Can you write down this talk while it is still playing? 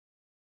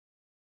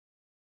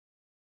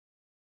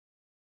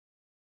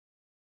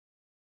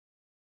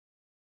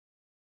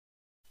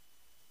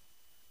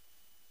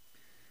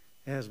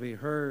As we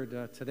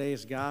heard,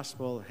 today's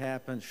gospel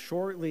happened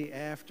shortly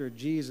after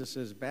Jesus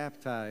is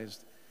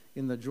baptized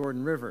in the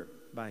Jordan River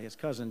by his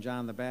cousin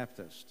John the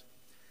Baptist.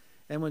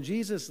 And when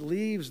Jesus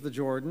leaves the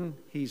Jordan,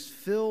 he's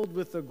filled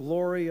with the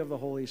glory of the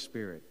Holy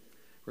Spirit.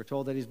 We're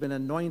told that he's been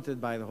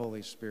anointed by the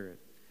Holy Spirit.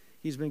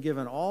 He's been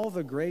given all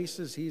the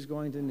graces he's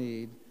going to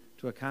need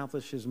to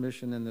accomplish his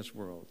mission in this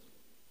world.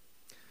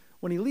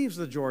 When he leaves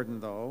the Jordan,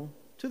 though,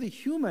 to the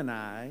human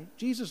eye,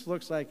 Jesus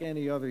looks like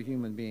any other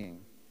human being.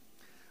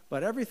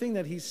 But everything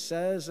that he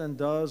says and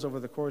does over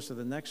the course of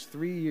the next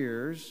 3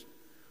 years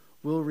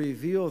will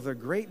reveal the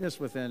greatness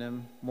within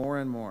him more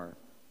and more.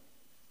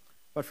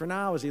 But for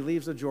now, as he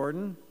leaves the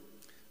Jordan,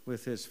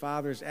 with his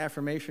father's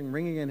affirmation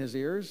ringing in his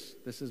ears,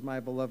 "This is my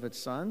beloved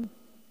son,"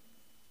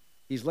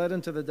 he's led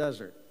into the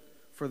desert.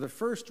 For the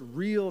first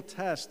real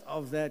test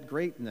of that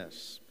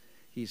greatness,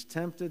 he's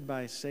tempted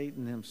by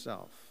Satan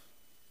himself.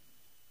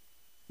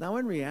 Now,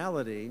 in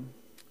reality,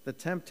 the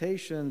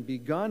temptation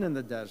begun in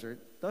the desert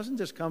doesn't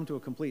just come to a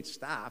complete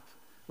stop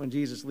when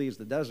Jesus leaves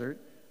the desert.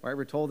 Right?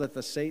 We're told that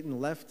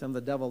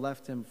the devil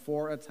left him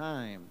for a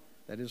time,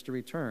 that is to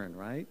return,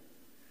 right?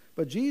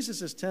 But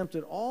Jesus is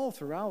tempted all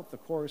throughout the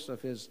course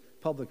of his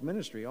public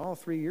ministry, all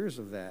 3 years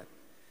of that.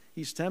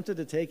 He's tempted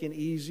to take an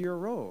easier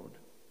road,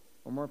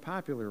 a more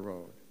popular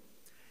road.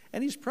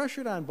 And he's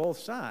pressured on both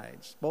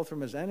sides, both from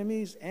his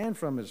enemies and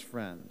from his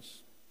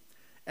friends.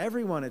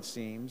 Everyone, it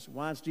seems,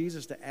 wants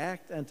Jesus to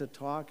act and to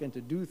talk and to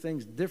do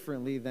things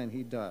differently than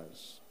he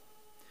does.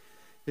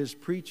 His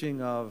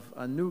preaching of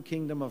a new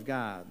kingdom of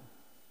God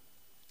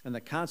and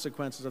the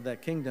consequences of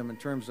that kingdom in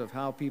terms of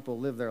how people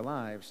live their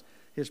lives,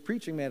 his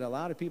preaching made a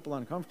lot of people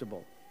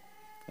uncomfortable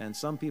and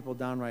some people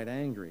downright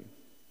angry.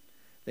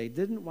 They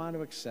didn't want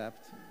to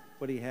accept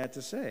what he had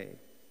to say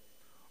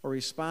or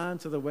respond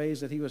to the ways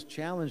that he was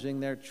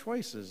challenging their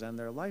choices and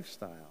their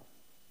lifestyle.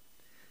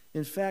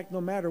 In fact, no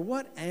matter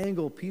what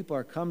angle people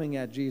are coming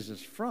at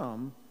Jesus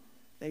from,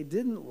 they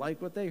didn't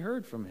like what they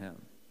heard from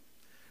him.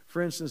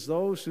 For instance,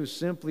 those who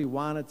simply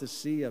wanted to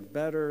see a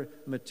better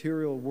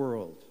material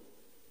world,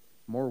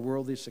 more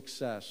worldly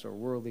success or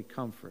worldly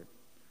comfort,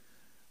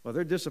 well,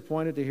 they're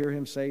disappointed to hear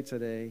him say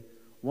today,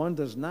 one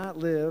does not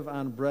live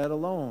on bread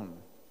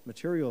alone,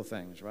 material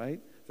things, right?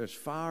 There's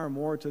far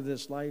more to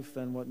this life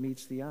than what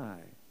meets the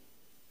eye.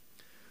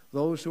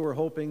 Those who are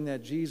hoping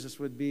that Jesus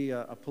would be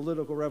a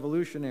political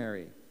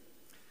revolutionary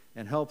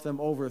and help them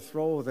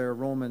overthrow their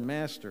Roman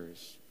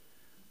masters,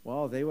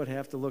 well, they would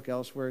have to look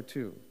elsewhere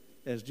too,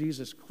 as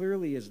Jesus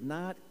clearly is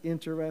not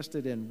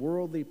interested in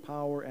worldly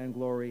power and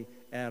glory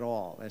at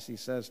all. As he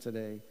says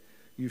today,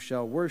 you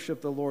shall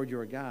worship the Lord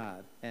your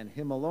God, and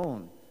him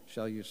alone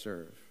shall you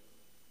serve.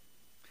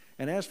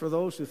 And as for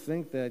those who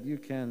think that you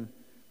can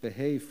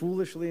behave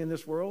foolishly in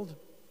this world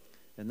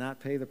and not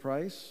pay the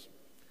price,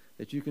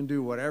 that you can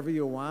do whatever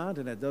you want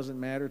and it doesn't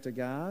matter to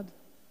God,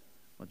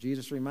 well,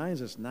 Jesus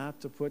reminds us not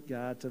to put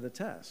God to the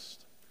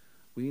test.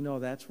 We know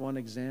that's one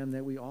exam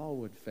that we all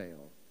would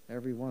fail,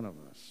 every one of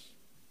us.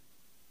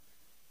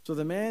 So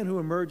the man who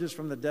emerges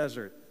from the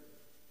desert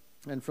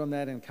and from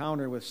that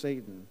encounter with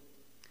Satan,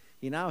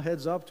 he now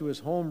heads up to his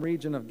home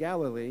region of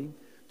Galilee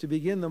to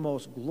begin the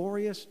most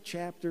glorious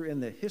chapter in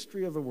the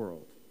history of the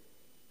world.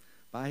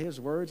 By his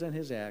words and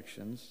his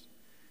actions,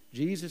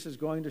 Jesus is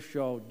going to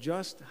show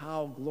just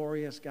how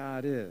glorious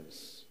God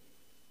is.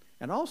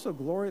 And also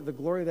the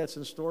glory that's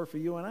in store for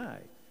you and I,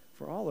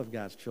 for all of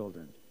God's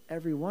children,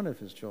 every one of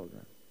his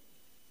children.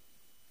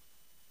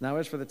 Now,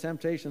 as for the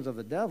temptations of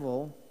the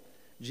devil,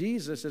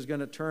 Jesus is going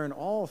to turn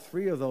all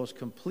three of those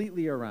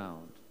completely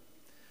around.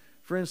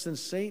 For instance,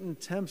 Satan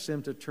tempts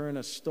him to turn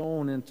a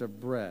stone into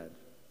bread.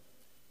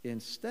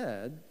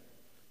 Instead,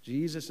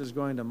 Jesus is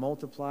going to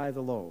multiply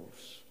the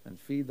loaves and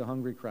feed the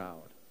hungry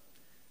crowd.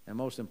 And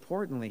most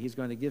importantly, he's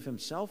going to give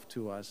himself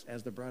to us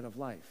as the bread of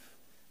life,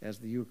 as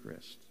the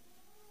Eucharist.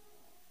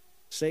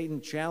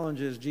 Satan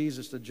challenges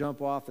Jesus to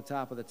jump off the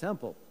top of the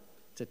temple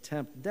to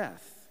tempt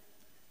death.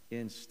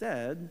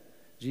 Instead,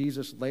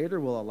 Jesus later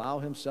will allow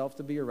himself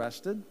to be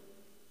arrested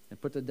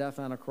and put to death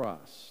on a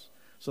cross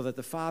so that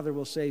the Father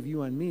will save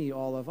you and me,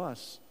 all of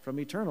us, from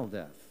eternal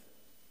death.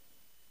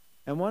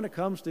 And when it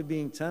comes to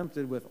being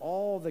tempted with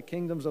all the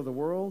kingdoms of the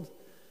world,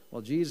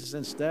 well, Jesus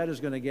instead is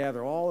going to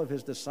gather all of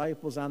his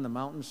disciples on the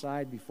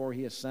mountainside before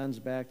he ascends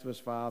back to his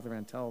Father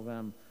and tell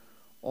them,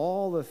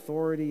 all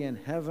authority in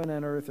heaven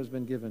and earth has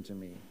been given to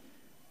me.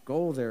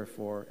 Go,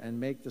 therefore, and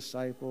make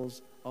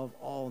disciples of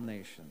all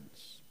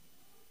nations.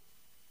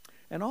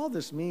 And all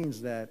this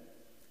means that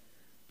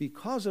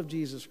because of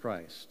Jesus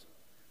Christ,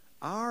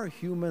 our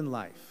human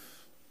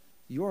life,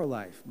 your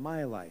life,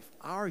 my life,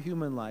 our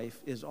human life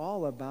is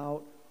all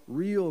about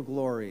real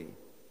glory.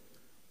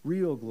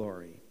 Real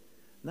glory.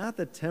 Not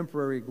the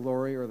temporary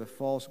glory or the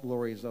false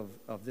glories of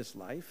this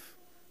life,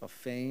 of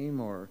fame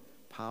or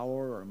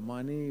power or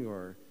money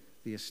or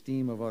the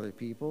esteem of other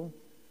people,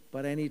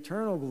 but an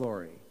eternal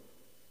glory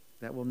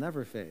that will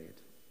never fade.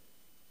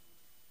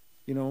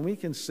 You know, when we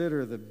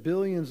consider the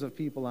billions of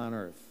people on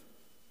earth,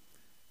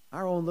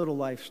 our own little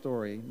life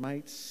story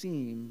might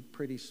seem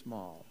pretty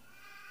small,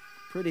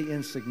 pretty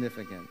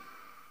insignificant.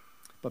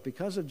 But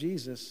because of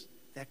Jesus,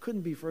 that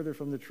couldn't be further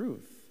from the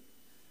truth.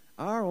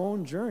 Our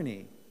own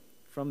journey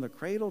from the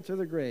cradle to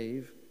the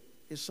grave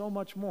is so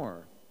much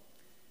more.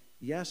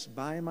 Yes,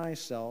 by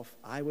myself,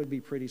 I would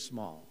be pretty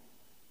small,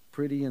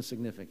 pretty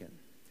insignificant,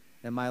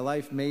 and my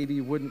life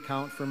maybe wouldn't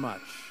count for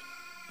much.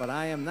 But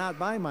I am not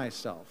by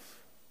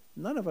myself.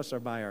 None of us are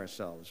by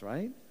ourselves,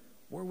 right?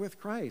 We're with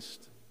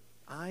Christ.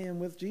 I am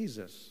with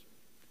Jesus,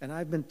 and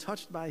I've been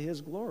touched by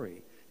his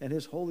glory, and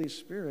his Holy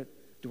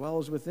Spirit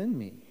dwells within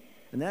me.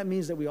 And that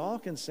means that we all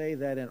can say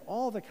that in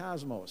all the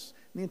cosmos,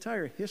 in the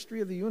entire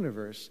history of the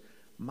universe,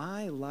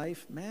 my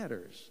life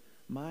matters.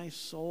 My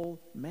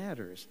soul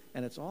matters.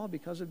 And it's all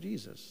because of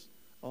Jesus,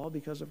 all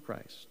because of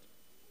Christ.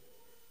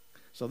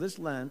 So this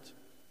Lent,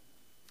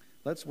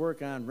 let's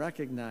work on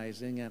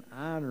recognizing and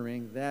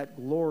honoring that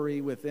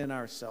glory within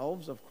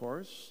ourselves, of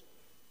course,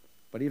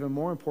 but even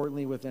more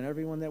importantly, within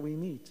everyone that we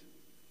meet,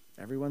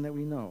 everyone that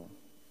we know.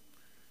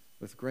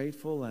 With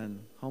grateful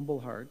and humble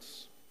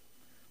hearts,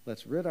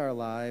 let's rid our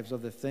lives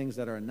of the things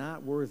that are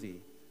not worthy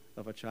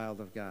of a child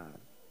of God.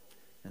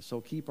 And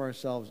so keep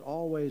ourselves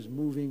always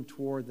moving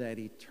toward that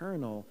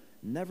eternal,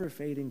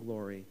 never-fading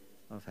glory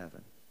of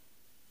heaven.